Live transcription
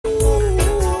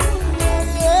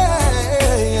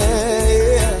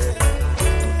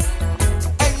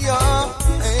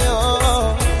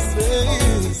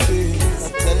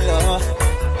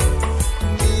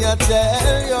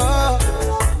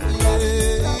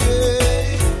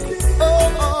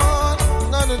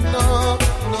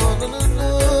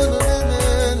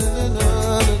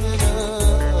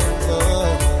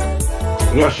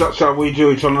Yes, that's how we do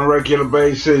it on a regular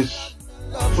basis.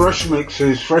 Fresh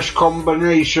mixes, fresh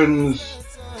combinations.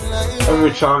 Every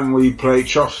time we play,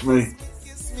 trust me,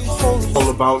 it's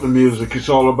all about the music. It's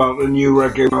all about the new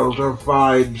reggae world of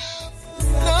vibes.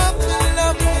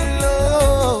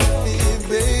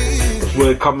 As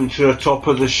we're coming to the top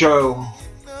of the show,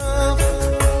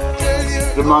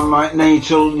 the man like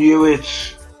Natal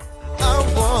Hewitt,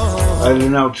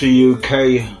 heading out to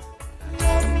UK.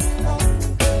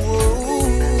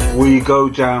 We go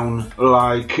down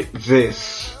like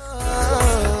this.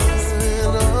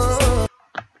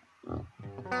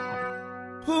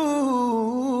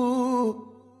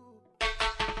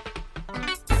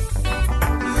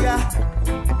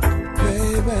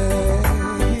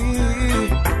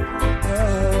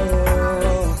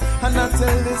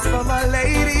 For my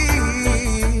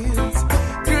ladies,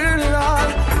 girl, all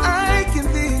I can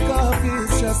think of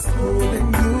is just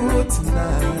holding you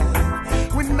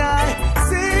tonight. When I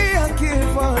say I care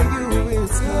for you,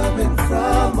 it's coming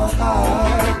from my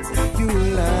heart. You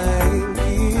lying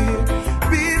here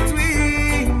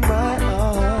between my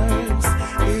arms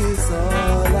is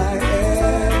all I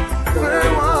ever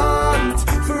want.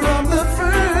 From the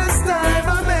first time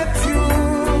I met you,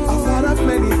 I've thought of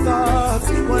many thoughts,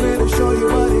 wanted to show you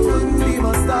what it couldn't be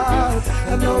my style.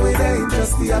 I know it ain't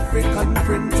just the African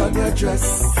print on your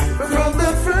dress. But from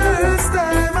the first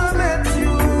time I met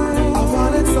you, I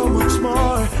wanted so much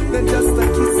more than just a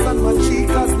kiss on my cheek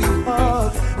as we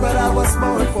hug. But I was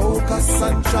more focused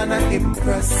on trying to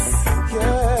impress.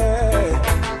 Yeah.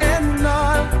 And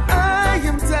all I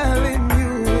am telling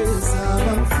you is how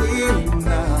I'm feeling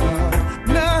now.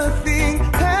 Nothing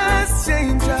has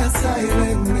changed, just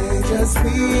silent, just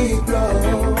we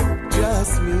grow.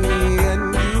 Just me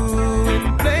and you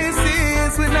in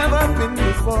places we've never been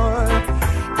before.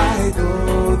 I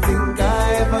don't think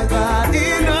I ever got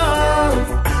enough.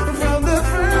 From the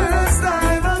first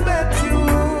time I met you,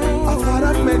 I thought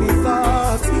of many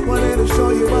thoughts, wanted to show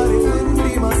you what it couldn't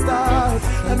be my style.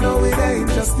 I know it ain't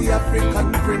just the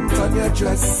African print on your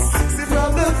dress. See,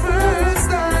 from the first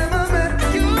time I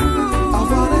met you, I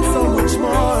wanted so much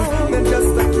more than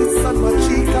just a kiss on my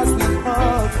cheek as we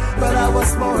hug. But I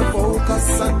was more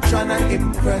focused on trying to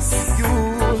impress you.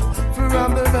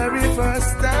 From the very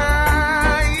first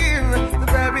time, the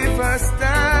very first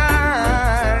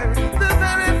time, the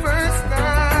very first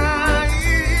time,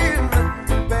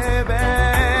 baby.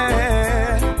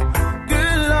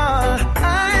 Girl, all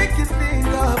I can think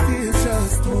of is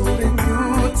just holding you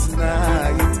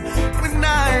tonight. When I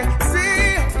say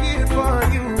I care for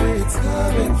you, it's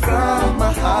coming from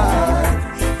my heart.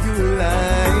 You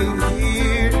lying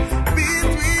here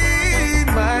between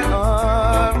my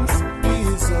arms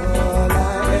is all I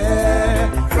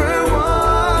ever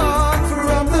want.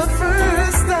 From the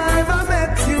first time I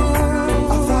met you,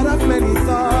 I thought of many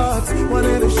thoughts,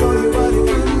 wanted to show you what it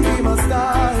couldn't be my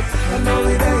style. I know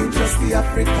it ain't just the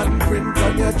African print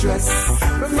on your dress.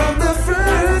 But from the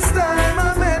first time I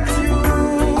met you,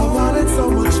 I wanted so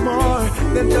much more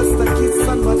than just a kiss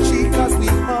on my cheek as we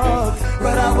hug.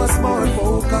 But I was more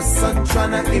focused on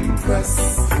trying to impress.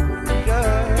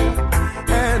 Yeah.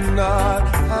 And all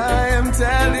I am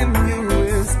telling you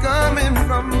is coming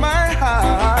from my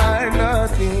heart.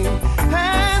 Nothing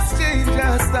has changed,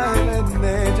 just time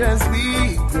and just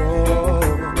we grow.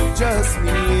 Just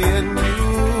me and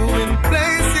you in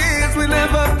places we've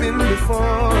never been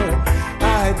before.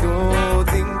 I don't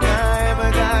think I ever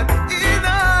got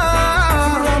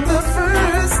enough. From the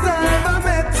first time I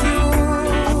met you,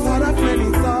 I thought of many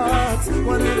thoughts,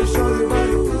 wanted to show you what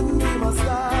it couldn't be my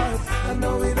style. I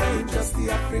know it ain't just the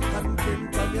African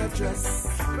print on your dress.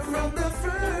 But from the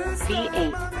first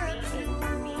time I met you,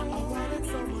 I wanted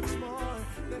so much more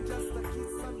than just a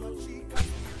kiss on my cheek.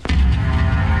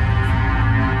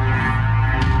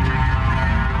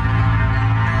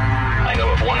 I know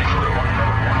of one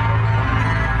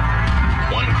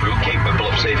crew capable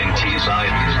of saving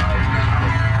T-Side.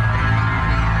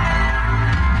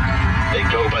 They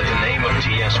go by the name of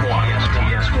TS1.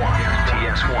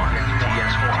 TS1.